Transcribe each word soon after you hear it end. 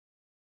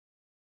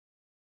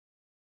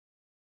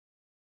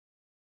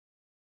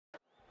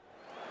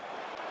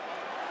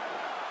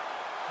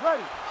Ready.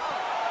 You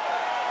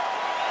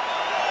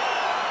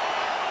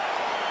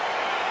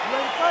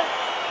ready to fight?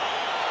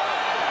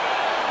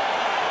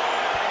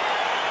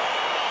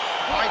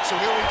 All right, so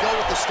here we go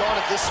with the start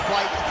of this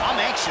fight. I'm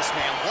anxious,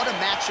 man. What a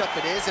matchup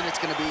it is, and it's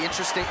going to be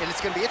interesting. And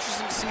it's going to be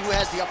interesting to see who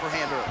has the upper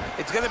hand early.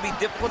 It's going to be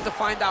difficult to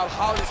find out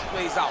how this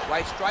plays out,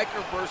 right?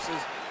 Striker versus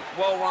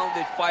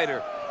well-rounded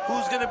fighter.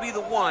 Who's going to be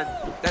the one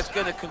that's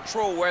going to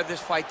control where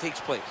this fight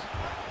takes place?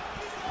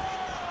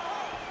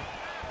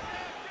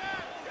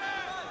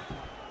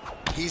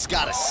 He's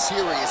got a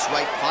serious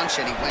right punch,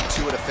 and he went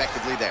to it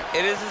effectively there.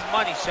 It is his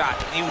money shot,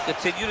 and he will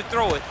continue to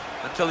throw it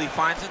until he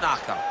finds a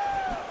knockout.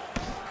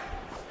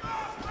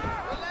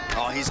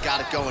 Oh, he's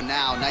got it going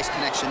now. Nice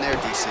connection there,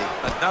 DC.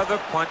 Another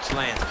punch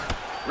lands.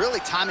 Really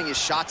timing his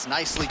shots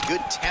nicely.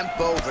 Good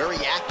tempo, very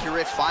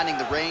accurate, finding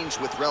the range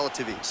with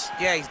relative ease.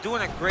 Yeah, he's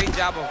doing a great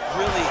job of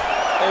really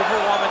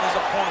overwhelming his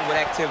opponent with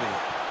activity.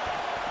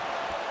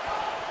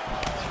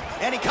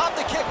 And he caught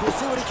the kick. We'll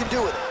see what he can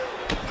do with it.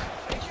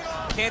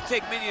 Can't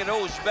take many of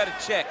those. You better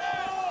check.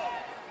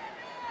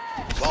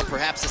 Well,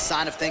 perhaps a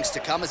sign of things to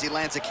come as he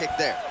lands a kick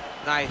there.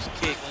 Nice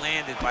kick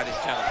landed by this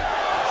gentleman.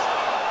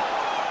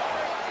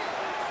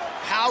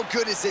 How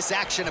good is this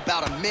action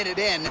about a minute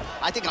in?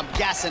 I think I'm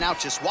gassing out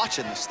just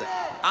watching this thing.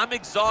 I'm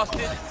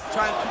exhausted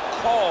trying to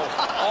call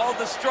all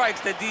the strikes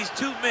that these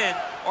two men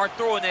are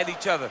throwing at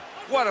each other.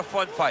 What a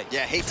fun fight.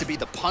 Yeah, hate to be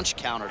the punch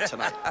counter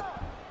tonight.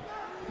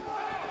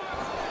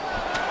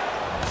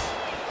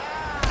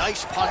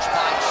 Nice punch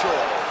by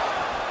Choi.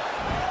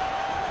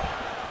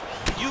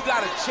 You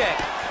gotta check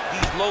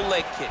these low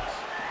leg kicks.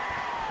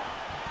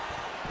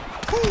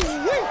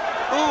 Ooh-wee.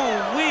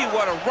 Ooh-wee,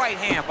 what a right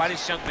hand by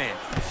this young man.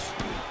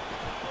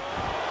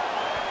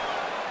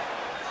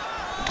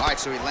 All right,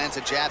 so he lands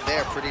a jab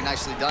there. Pretty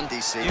nicely done,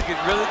 DC. You can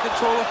really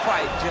control a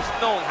fight just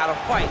knowing how to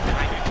fight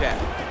behind your jab.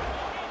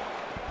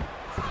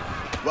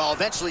 Well,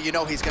 eventually you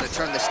know he's going to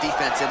turn this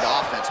defense into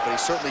offense, but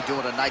he's certainly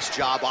doing a nice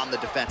job on the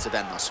defensive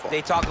end thus far.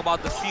 They talk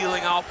about the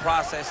feeling out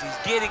process. He's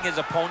getting his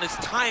opponent's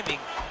timing.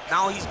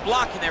 Now he's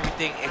blocking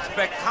everything.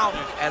 Expect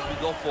counters as we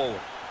go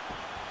forward.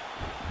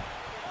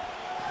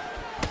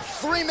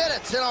 3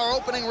 minutes in our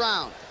opening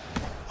round.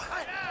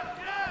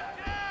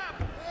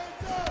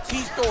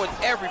 He's throwing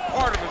every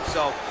part of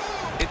himself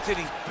into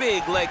these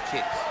big leg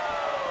kicks.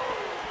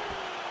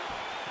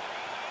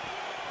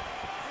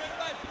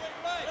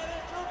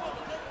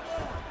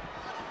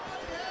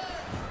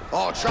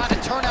 Oh, trying to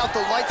turn out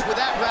the lights with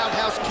that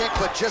roundhouse kick,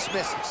 but just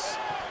misses.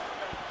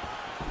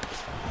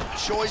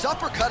 Choi's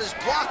uppercut is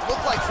blocked.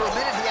 Looked like for a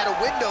minute he had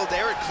a window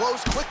there. It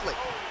closed quickly.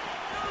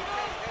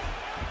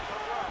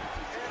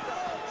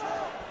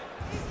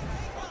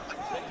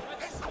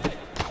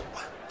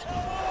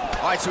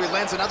 All right, so he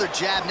lands another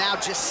jab now,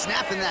 just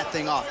snapping that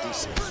thing off,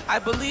 DC. I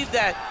believe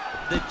that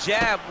the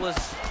jab was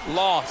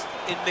lost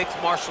in mixed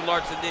martial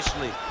arts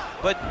initially,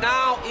 but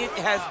now it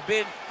has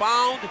been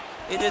found.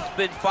 It has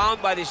been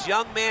found by this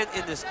young man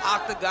in this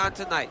octagon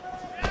tonight.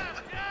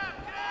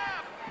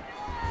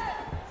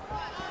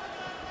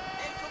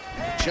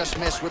 Just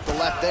missed with the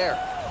left there.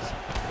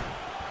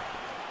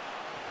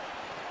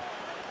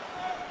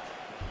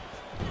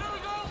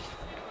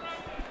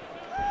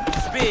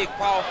 Big,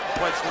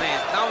 powerful punch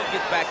lands. Now he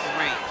gets back in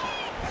range.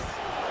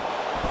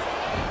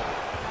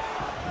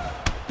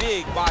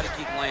 Big body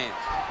kick lands.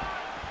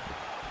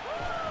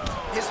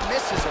 His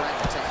misses are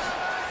entertaining.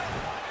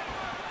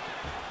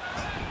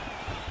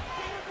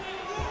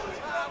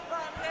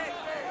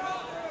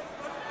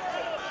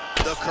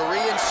 The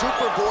Korean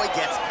Superboy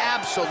gets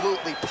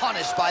absolutely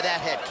punished by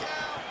that head kick.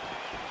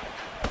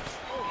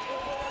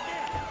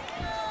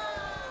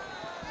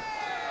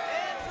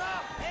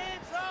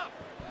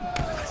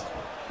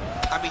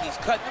 I mean, he's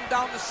cutting them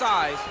down to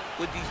size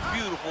with these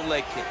beautiful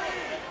leg kicks.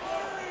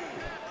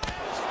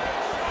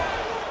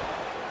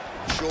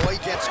 Choi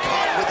gets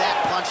caught with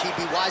that punch. He'd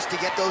be wise to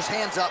get those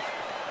hands up.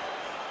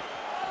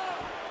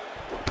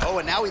 Oh,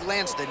 and now he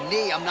lands the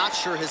knee. I'm not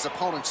sure his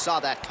opponent saw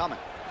that coming.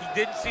 He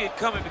didn't see it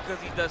coming because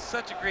he does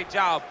such a great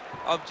job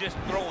of just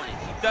throwing it.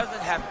 He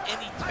doesn't have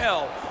any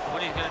tell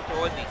when he's going to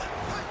throw a knee.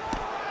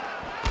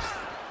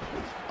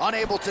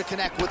 Unable to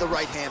connect with the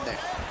right hand there.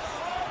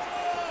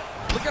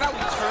 Look at how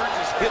he turns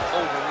his hip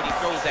over when he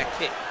throws that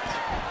kick.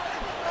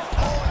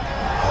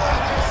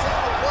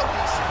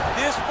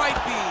 This might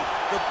be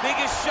the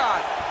biggest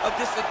shot of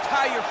this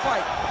entire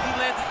fight. He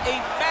landed a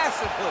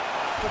massive hook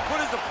to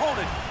put his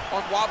opponent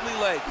on wobbly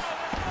legs.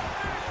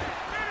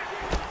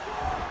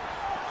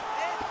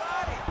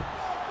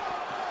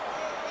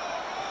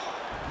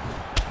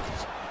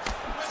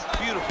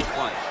 Beautiful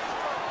punch.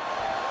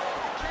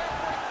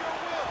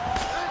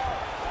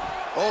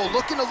 Oh,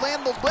 looking to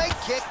land the leg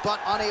kick, but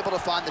unable to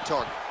find the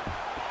target.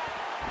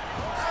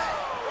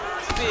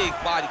 Big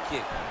body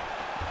kick.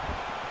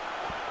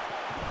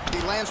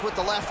 He lands with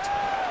the left.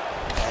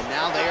 And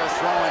now they are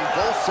throwing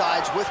both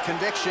sides with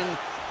conviction.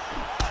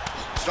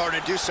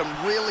 Starting to do some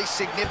really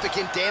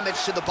significant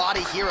damage to the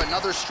body here.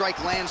 Another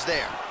strike lands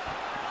there.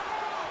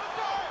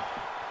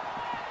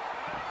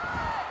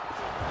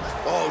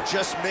 Oh,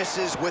 just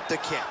misses with the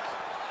kick.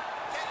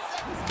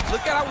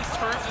 Look at how he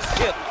turns his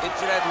hip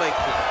into that leg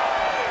kick.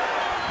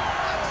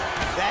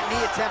 That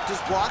knee attempt is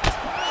blocked.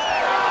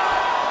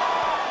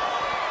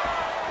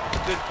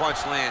 Good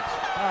punch lands.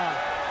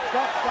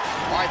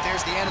 All right,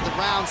 there's the end of the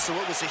round, so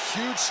it was a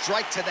huge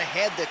strike to the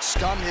head that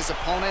stunned his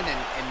opponent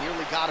and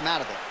nearly got him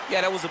out of there.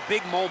 Yeah, that was a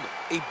big moment.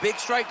 A big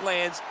strike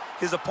lands,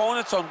 his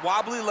opponent's on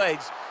wobbly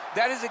legs.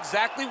 That is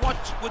exactly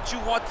what you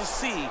want to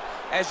see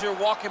as you're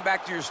walking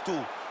back to your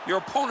stool. Your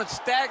opponent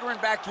staggering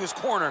back to his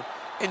corner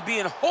and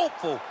being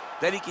hopeful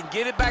that he can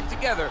get it back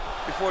together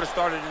before the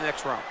start of the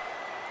next round.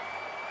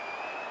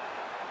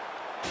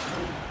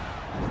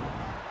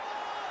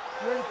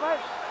 You ready to fight?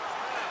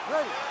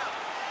 Ready.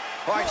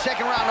 All right,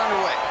 second round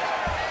underway.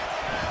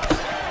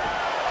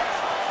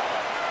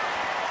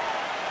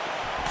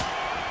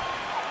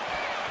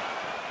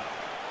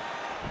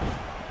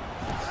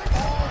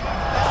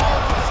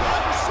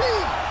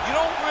 You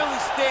don't really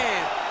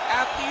stand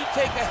after you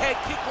take a head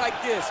kick like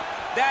this.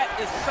 That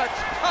is such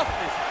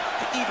toughness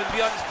to even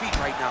be on his feet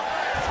right now.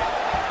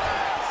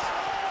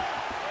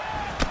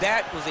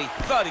 That was a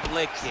thudding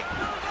leg kick.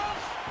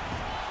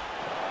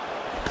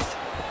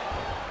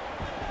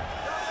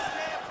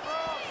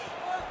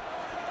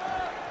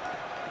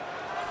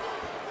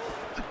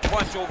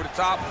 Punch over the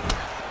top.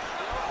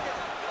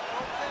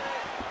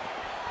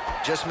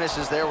 Just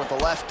misses there with the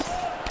left.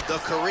 The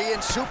Korean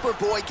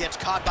Superboy gets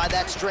caught by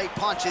that straight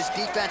punch. His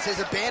defense has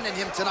abandoned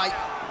him tonight.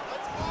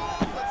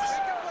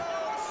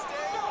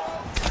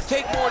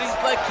 Take more of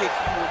these leg kicks,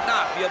 you will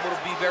not be able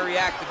to be very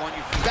active on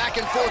your feet. Back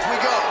and forth we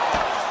go.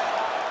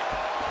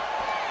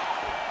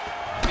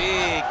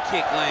 Big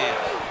kick lands.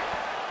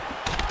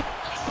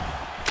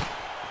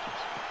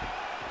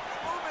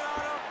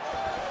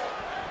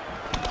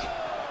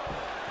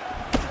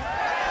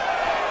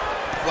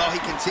 Well, he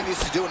continues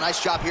to do a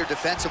nice job here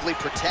defensively,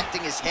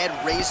 protecting his head,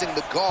 raising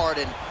the guard,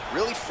 and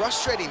really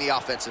frustrating the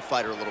offensive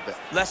fighter a little bit.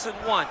 Lesson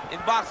 1 in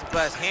boxing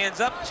class, hands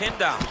up, chin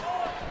down.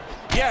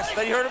 Yes,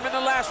 that you heard him in the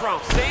last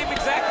round. Same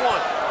exact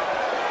one.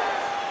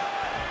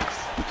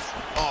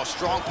 Oh,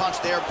 strong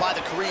punch there by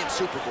the Korean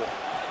Superboy.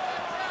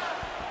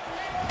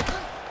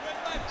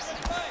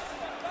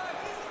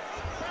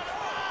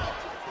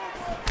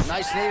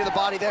 Nice knee to the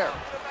body there.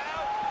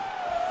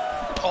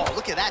 Oh,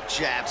 look at that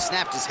jab.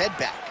 Snapped his head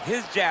back.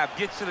 His jab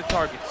gets to the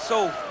target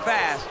so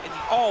fast, and he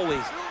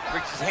always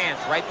brings his hands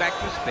right back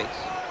to his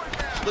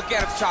face. Look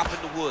at him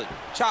chopping the wood.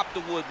 Chop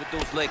the wood with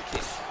those leg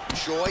kicks.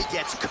 Choi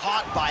gets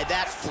caught by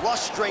that flush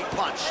straight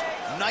punch.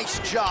 Nice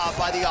job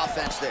by the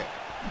offense there.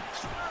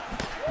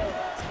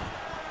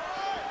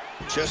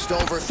 Just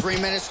over 3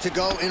 minutes to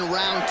go in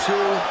round 2.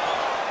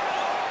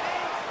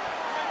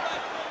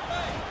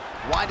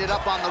 Wind it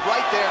up on the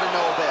right there to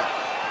no avail.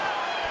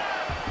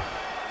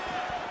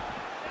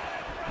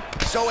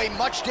 So a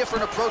much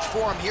different approach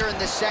for him here in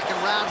this second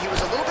round. He was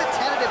a little bit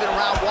tentative in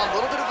round 1, a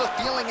little bit of a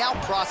feeling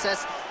out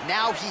process.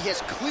 Now he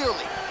has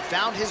clearly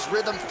found his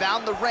rhythm,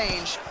 found the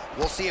range.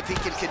 We'll see if he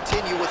can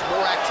continue with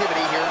more activity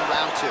here in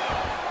round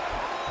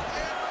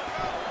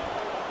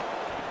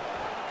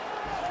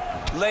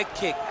 2. Leg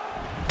kick.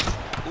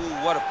 Ooh,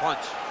 what a punch.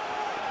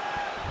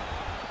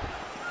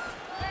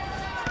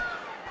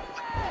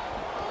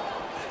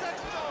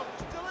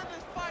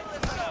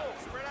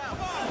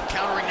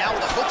 Countering now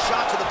with a hook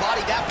shot to the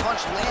body. That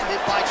punch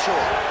landed by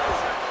Choi.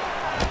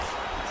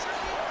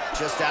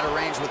 Just out of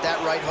range with that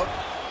right hook.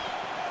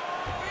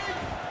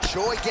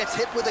 Choi gets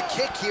hit with a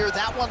kick here.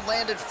 That one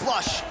landed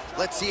flush.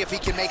 Let's see if he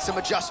can make some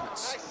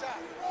adjustments.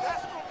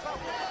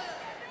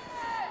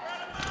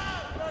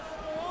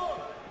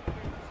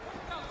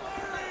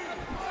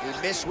 He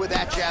missed with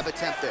that jab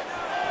attempt there.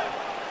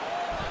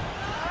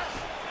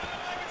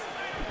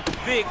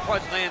 Big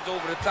punch lands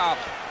over the top.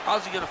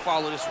 How's he gonna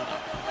follow this one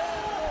up?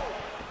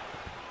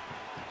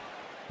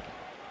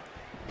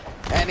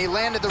 And he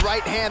landed the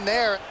right hand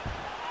there.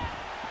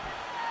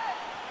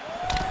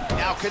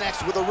 Now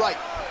connects with a right.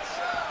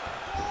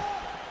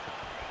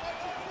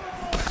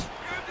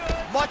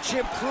 Much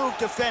improved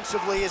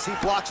defensively as he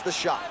blocks the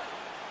shot.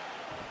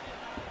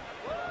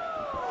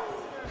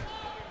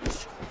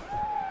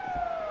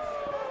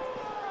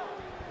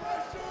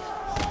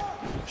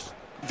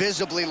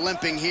 Visibly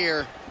limping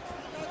here.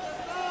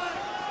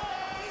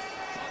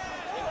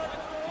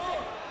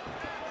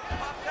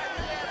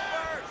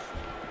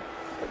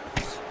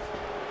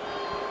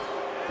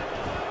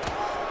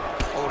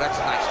 Oh, that's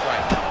a nice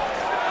strike.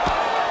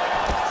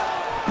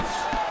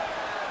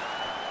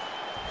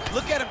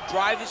 Look at him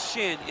drive his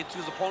shin into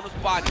his opponent's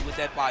body with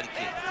that body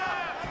kick.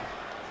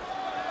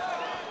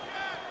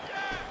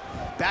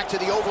 Back to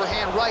the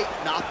overhand right,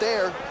 not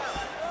there.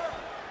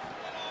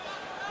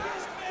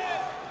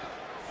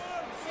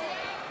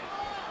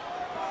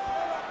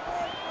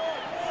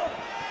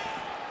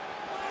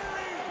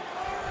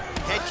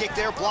 Head kick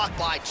there, blocked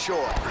by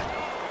Choi.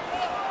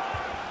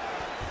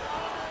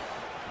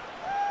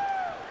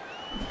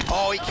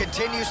 Oh, he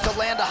continues to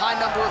land a high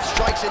number of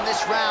strikes in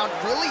this round.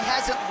 Really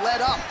hasn't let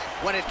up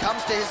when it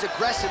comes to his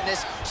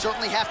aggressiveness.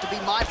 Certainly have to be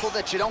mindful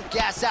that you don't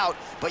gas out,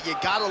 but you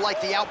gotta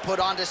like the output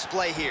on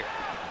display here.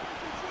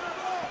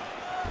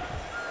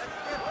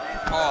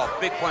 Oh,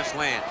 big punch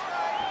lands.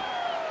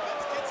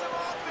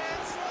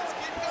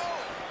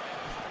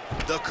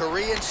 The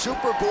Korean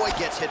Superboy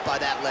gets hit by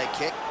that leg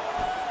kick.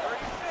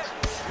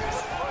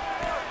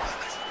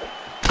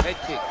 Head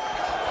kick.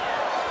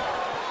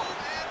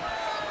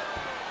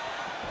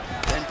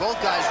 And both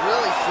guys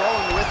really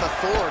throwing with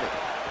authority.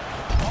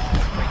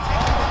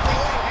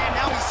 And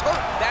now he's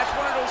hurt. That's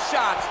one of those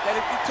shots that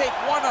if you take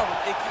one of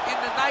them, in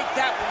the night,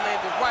 that one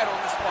landed right on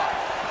the spot.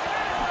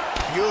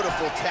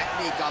 Beautiful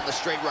technique on the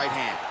straight right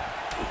hand.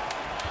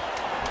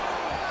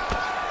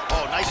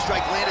 Oh, nice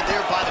strike landed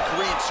there by the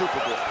Korean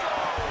Superboy.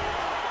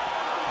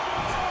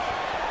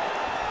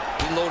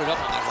 He loaded up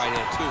on that right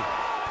hand, too.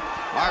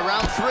 All right,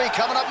 round 3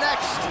 coming up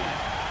next.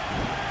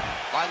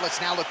 All right, let's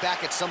now look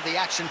back at some of the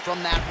action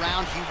from that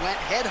round. He went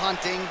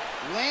headhunting,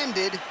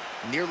 landed,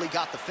 nearly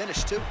got the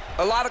finish, too.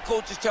 A lot of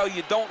coaches tell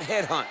you don't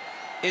headhunt.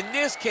 In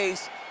this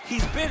case,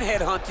 he's been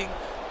headhunting,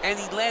 and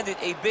he landed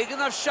a big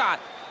enough shot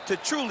to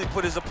truly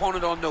put his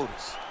opponent on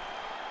notice.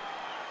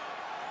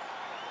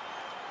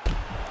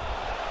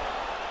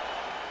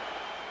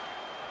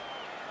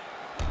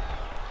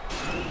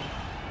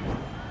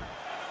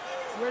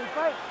 Ready to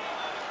fight?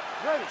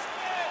 Ready.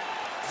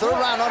 Third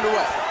round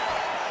underway.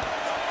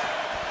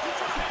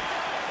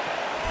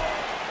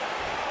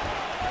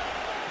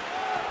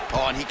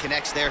 Oh, and he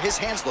connects there. His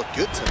hands look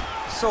good to him.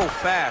 So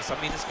fast.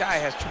 I mean, this guy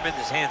has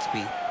tremendous hand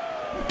speed.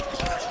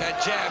 That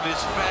jab is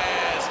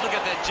fast. Look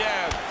at that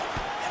jab.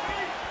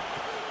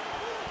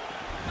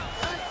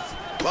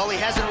 Well, he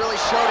hasn't really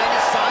showed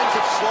any signs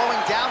of slowing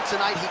down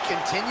tonight. He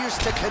continues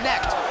to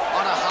connect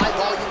on a high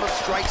volume of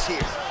strikes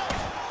here.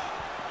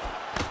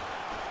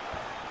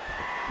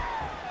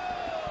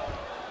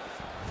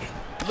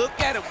 Look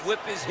at him whip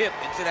his hip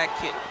into that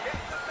kick.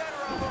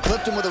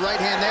 Clipped him with the right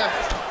hand there.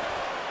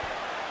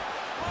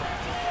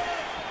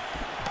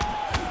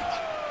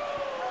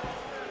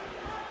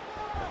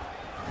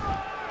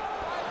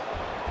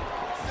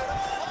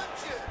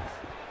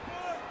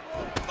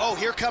 Oh,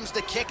 here comes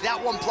the kick.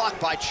 That one blocked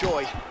by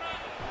Choi.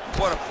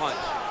 What a punch.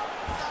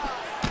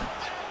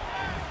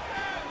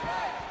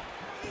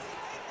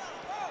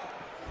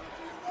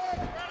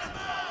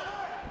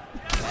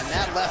 And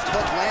that left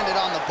hook landed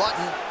on the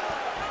button.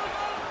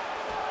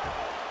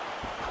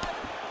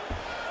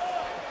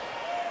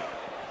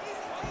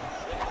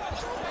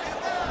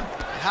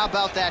 How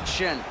about that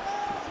shin?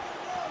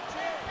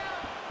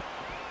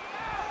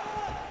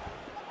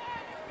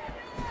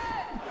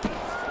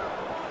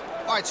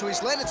 All right, so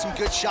he's landed some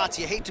good shots.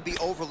 You hate to be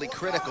overly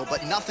critical,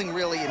 but nothing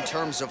really in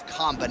terms of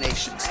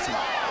combinations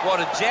tonight. Well,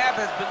 the jab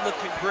has been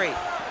looking great.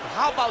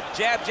 How about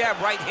jab,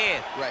 jab, right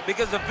hand? Right.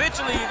 Because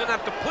eventually you're gonna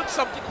have to put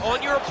something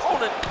on your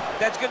opponent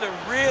that's gonna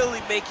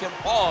really make him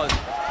pause.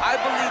 I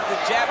believe the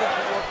jab has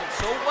been working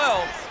so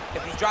well,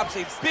 if he drops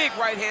a big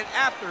right hand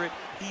after it,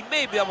 he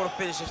may be able to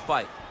finish his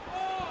fight.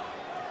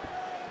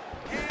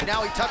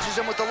 Now he touches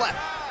him with the left.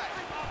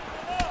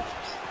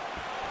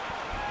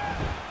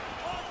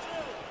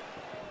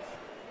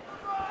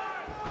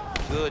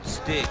 Good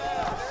stick.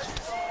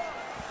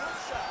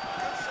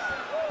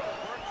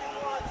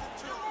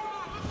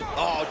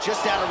 Oh,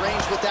 just out of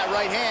range with that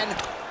right hand.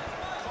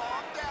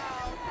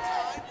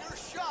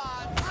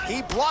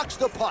 He blocks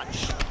the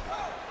punch.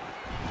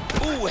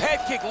 Ooh, head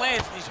kick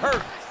lands and he's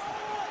hurt.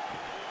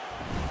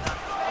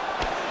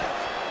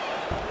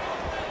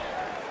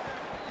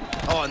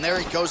 Oh, and there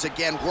he goes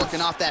again,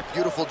 working off that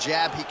beautiful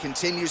jab. He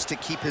continues to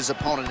keep his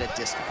opponent at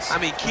distance. I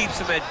mean, keeps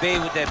him at bay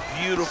with that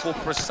beautiful,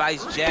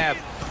 precise jab.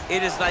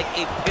 It is like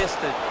a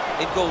piston.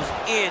 It goes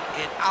in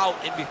and out,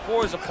 and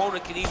before his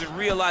opponent can even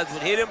realize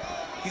what hit him,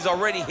 he's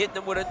already hitting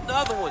him with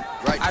another one.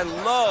 Right. I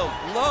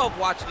love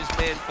watching this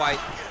man fight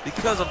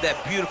because of that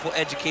beautiful,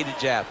 educated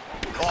jab.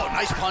 Oh,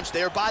 nice punch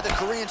there by the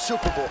Korean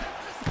Superboy.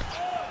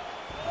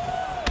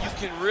 You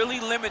can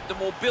really limit the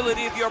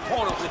mobility of your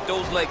opponent with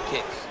those leg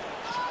kicks.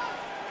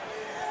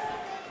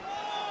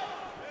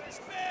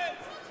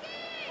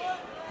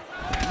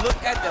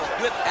 Look at the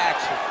whip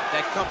action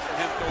that comes from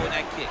him throwing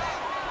that kick.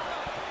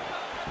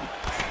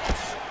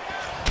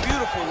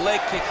 Beautiful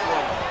leg kick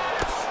throw.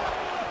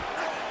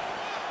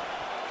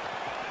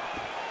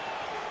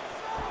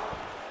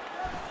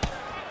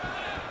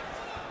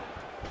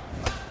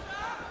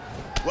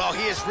 Well,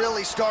 he is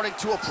really starting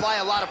to apply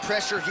a lot of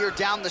pressure here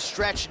down the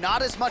stretch.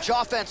 Not as much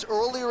offense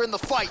earlier in the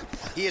fight.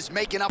 He is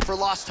making up for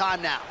lost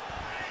time now.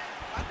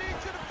 I need you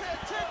to pay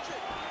attention.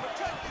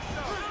 Protect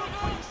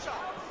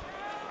yourself.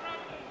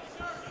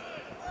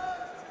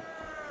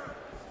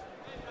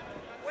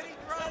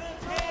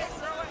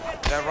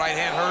 That right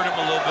hand hurt him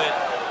a little bit.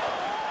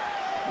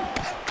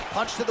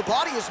 Punch to the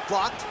body is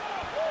blocked.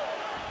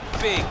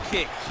 Big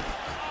kick.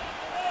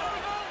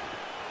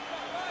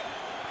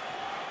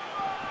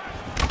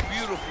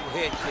 Beautiful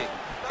head kick.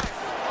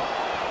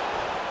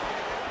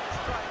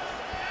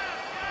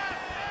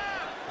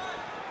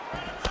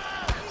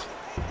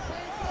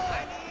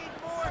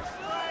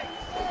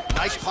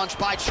 Nice punch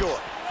by Choi.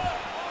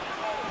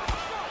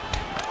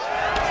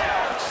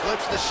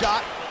 Slips the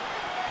shot.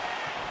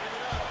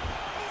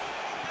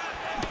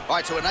 All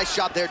right, so a nice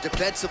job there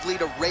defensively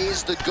to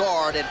raise the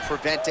guard and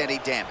prevent any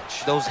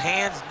damage. Those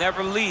hands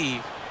never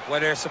leave where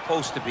they're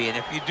supposed to be, and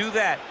if you do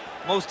that,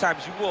 most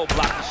times you will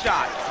block the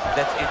shot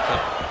that's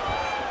incoming.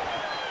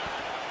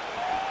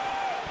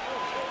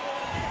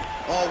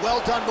 Oh,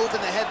 well done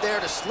moving the head there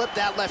to slip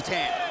that left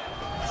hand.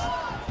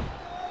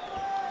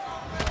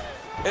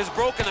 It's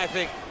broken, I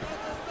think.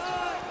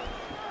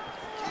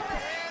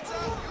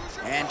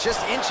 And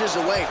just inches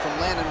away from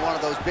landing one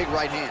of those big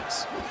right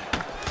hands.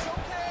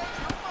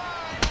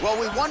 Well,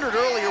 we wondered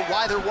earlier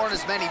why there weren't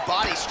as many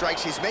body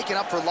strikes. He's making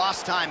up for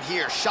lost time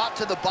here. Shot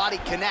to the body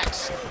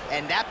connects,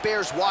 and that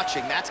bears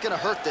watching. That's going to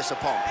hurt this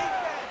opponent.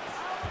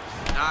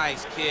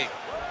 Nice kick.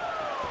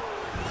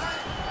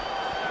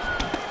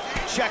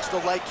 Checks the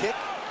leg kick.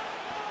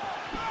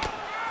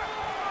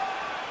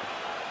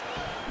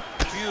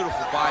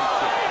 Beautiful body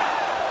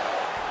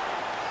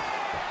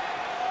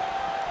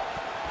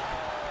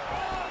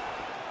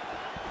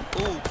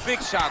kick. Ooh, big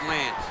shot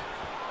lands.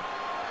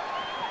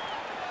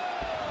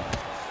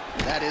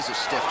 That is a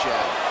stiff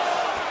jab.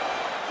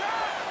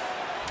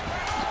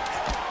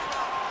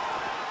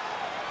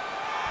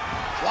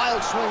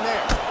 Wild swing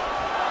there.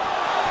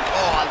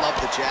 Oh, I love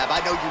the jab.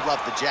 I know you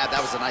love the jab. That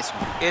was a nice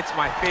one. It's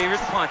my favorite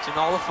punch in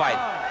all the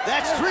fighting.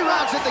 That's 3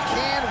 rounds in the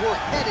can. We're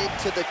headed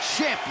to the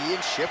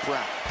championship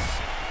rounds.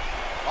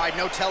 All right,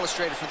 no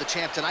telestrator for the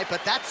champ tonight,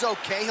 but that's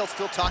okay. He'll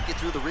still talk you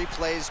through the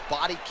replays.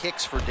 Body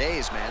kicks for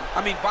days, man.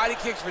 I mean, body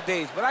kicks for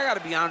days, but I got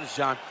to be honest,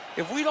 John.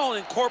 If we don't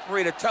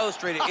incorporate a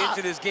telestrator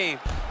into this game,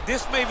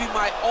 this may be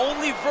my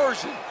only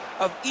version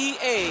of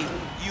EA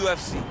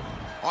UFC.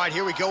 All right,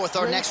 here we go with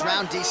our next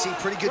round, DC.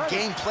 Pretty good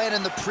game plan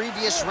in the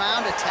previous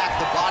round. Attack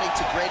the body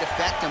to great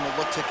effect, and we'll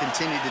look to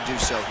continue to do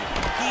so here.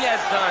 He has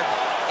done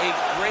a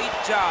great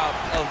job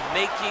of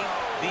making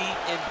the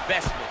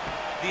investment.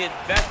 The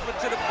investment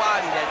to the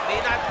body that may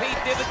not pay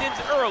dividends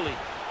early,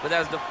 but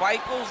as the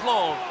fight goes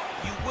long,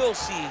 you will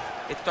see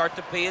it start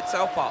to pay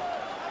itself out.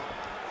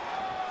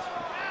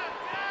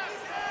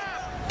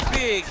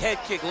 Big head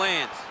kick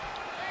lands.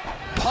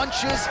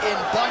 Punches in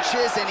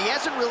bunches, and he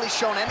hasn't really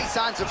shown any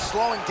signs of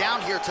slowing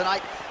down here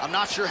tonight. I'm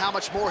not sure how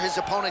much more his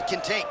opponent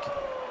can take.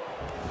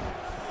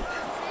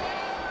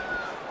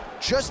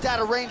 Just out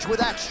of range with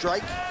that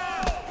strike.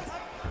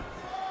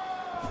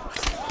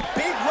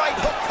 Big right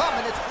hook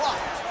coming, it's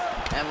blocked.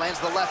 And lands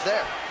the left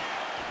there.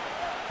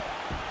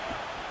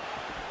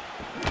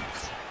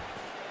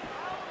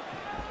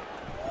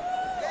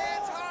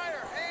 Hands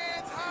higher,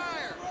 hands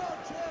higher.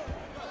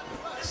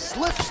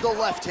 Slips the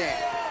left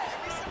hand.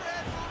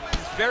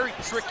 Very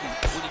tricky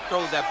when he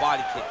throws that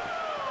body kick.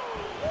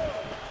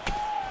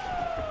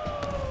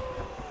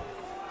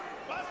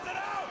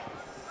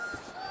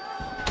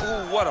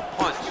 Ooh, what a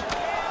punch.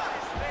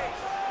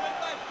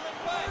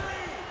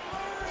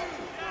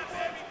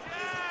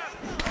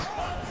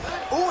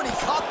 Ooh, and he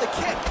caught the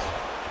kick.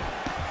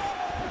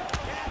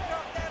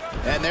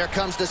 And there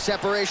comes the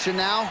separation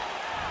now.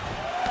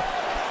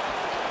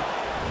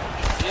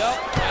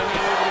 Yep, and we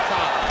over the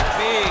top.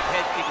 Big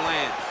head kick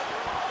lands.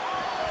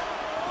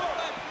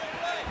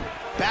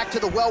 Back to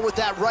the well with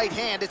that right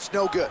hand, it's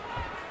no good.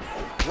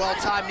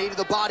 Well-timed knee to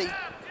the body.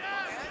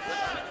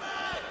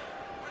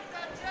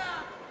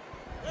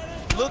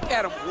 Look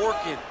at him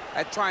working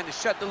at trying to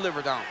shut the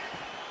liver down.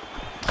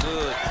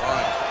 Good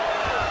punch.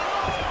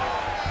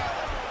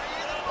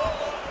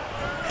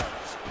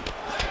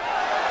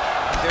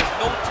 There's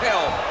no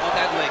tell on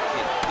that leg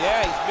kick.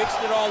 Yeah, he's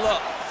mixing it all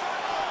up.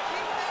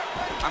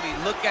 I mean,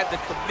 look at the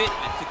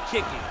commitment to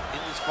kicking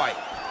in this fight.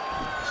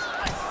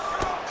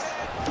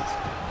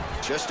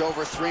 Just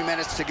over 3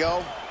 minutes to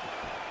go.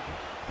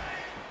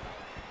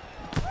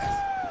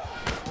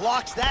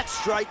 Blocks that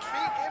strike.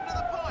 Feet into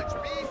the punch.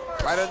 Feet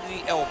first. Right under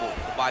the elbow,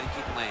 the body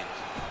kick lands.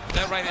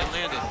 That right hand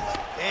landed.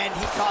 And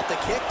he caught the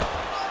kick.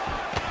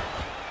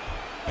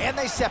 And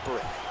they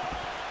separate.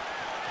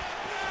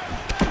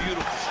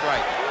 Beautiful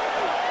strike.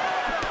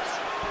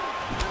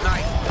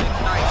 Nice,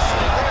 nice.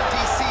 There,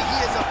 DC, he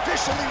is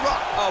officially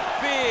rocked. A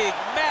big,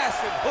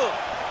 massive hook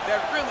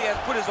that really has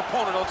put his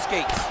opponent on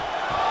skates.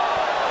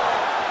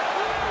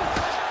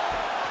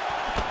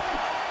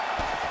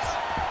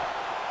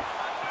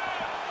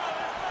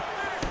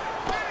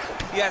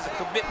 He has a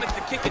commitment to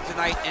kick it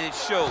tonight, and it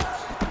shows.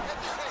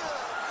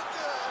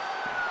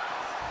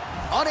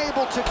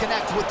 Unable to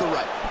connect with the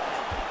right.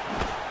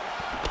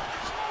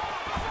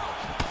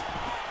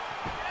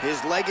 His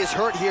leg is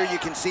hurt here. You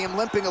can see him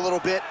limping a little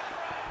bit.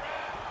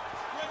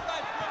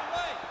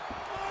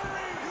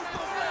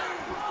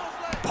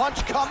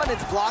 Punch coming,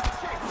 it's blocked.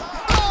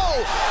 Oh,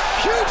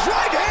 huge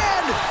right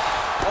hand!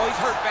 Oh, he's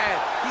hurt bad.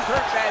 He's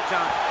hurt bad,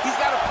 John. He's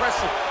got to press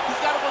him.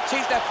 He's got to go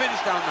chase that finish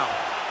down now.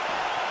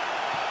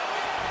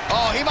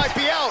 Oh, he might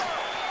be out.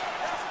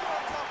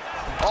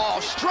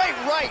 Oh, straight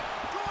right.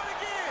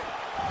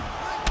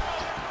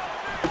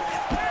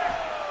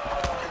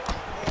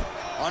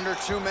 Under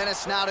 2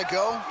 minutes now to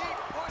go.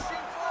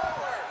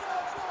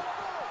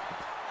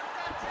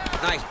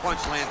 Nice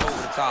punch lands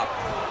over the top.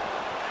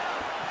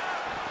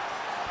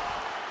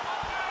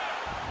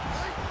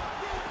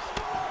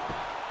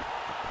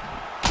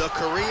 The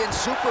Korean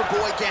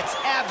Superboy gets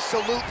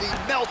absolutely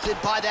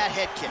melted by that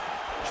head kick.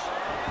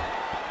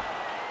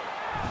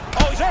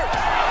 Oh, he's hurt.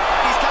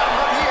 He's got him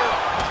hurt here.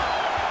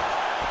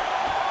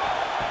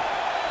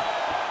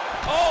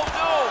 Oh,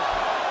 no.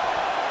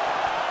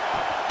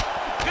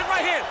 Good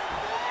right hand.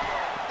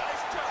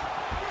 Nice job.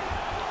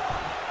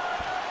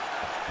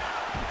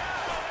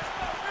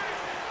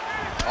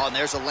 Oh, and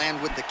there's a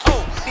land with the kick.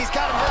 Oh, he's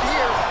got him hurt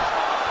here.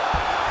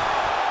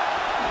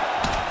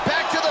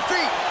 Back to the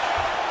feet.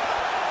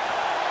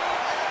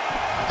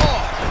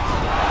 Oh.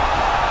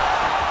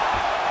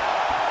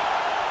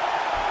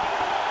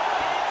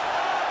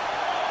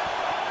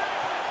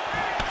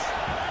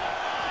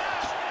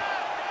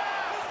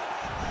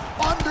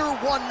 Under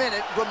 1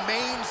 minute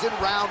remains in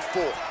round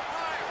 4. Oh,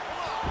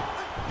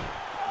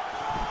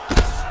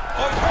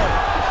 he's hurt.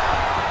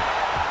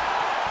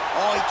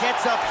 Oh, he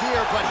gets up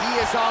here, but he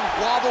is on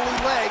wobbly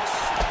legs.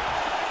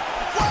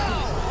 Wow!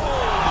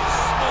 Holy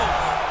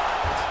smokes.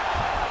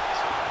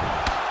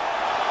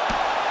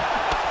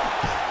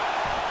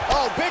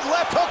 Oh, big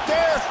left hook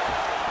there.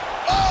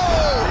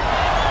 Oh!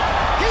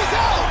 He's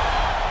out!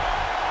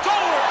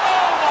 Forward.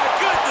 Oh, my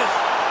goodness.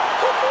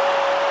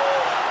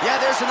 Yeah,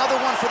 there's another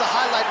one for the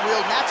highlight reel,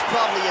 and that's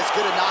probably as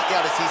good a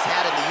knockout as he's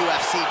had in the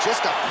UFC.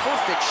 Just a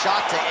perfect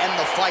shot to end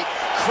the fight.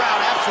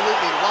 Crowd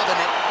absolutely loving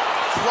it.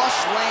 Flush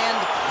land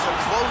to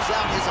close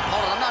out his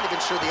opponent. I'm not even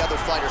sure the other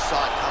fighter saw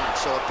it coming.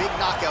 So a big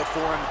knockout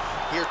for him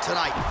here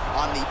tonight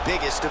on the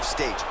biggest of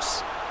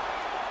stages.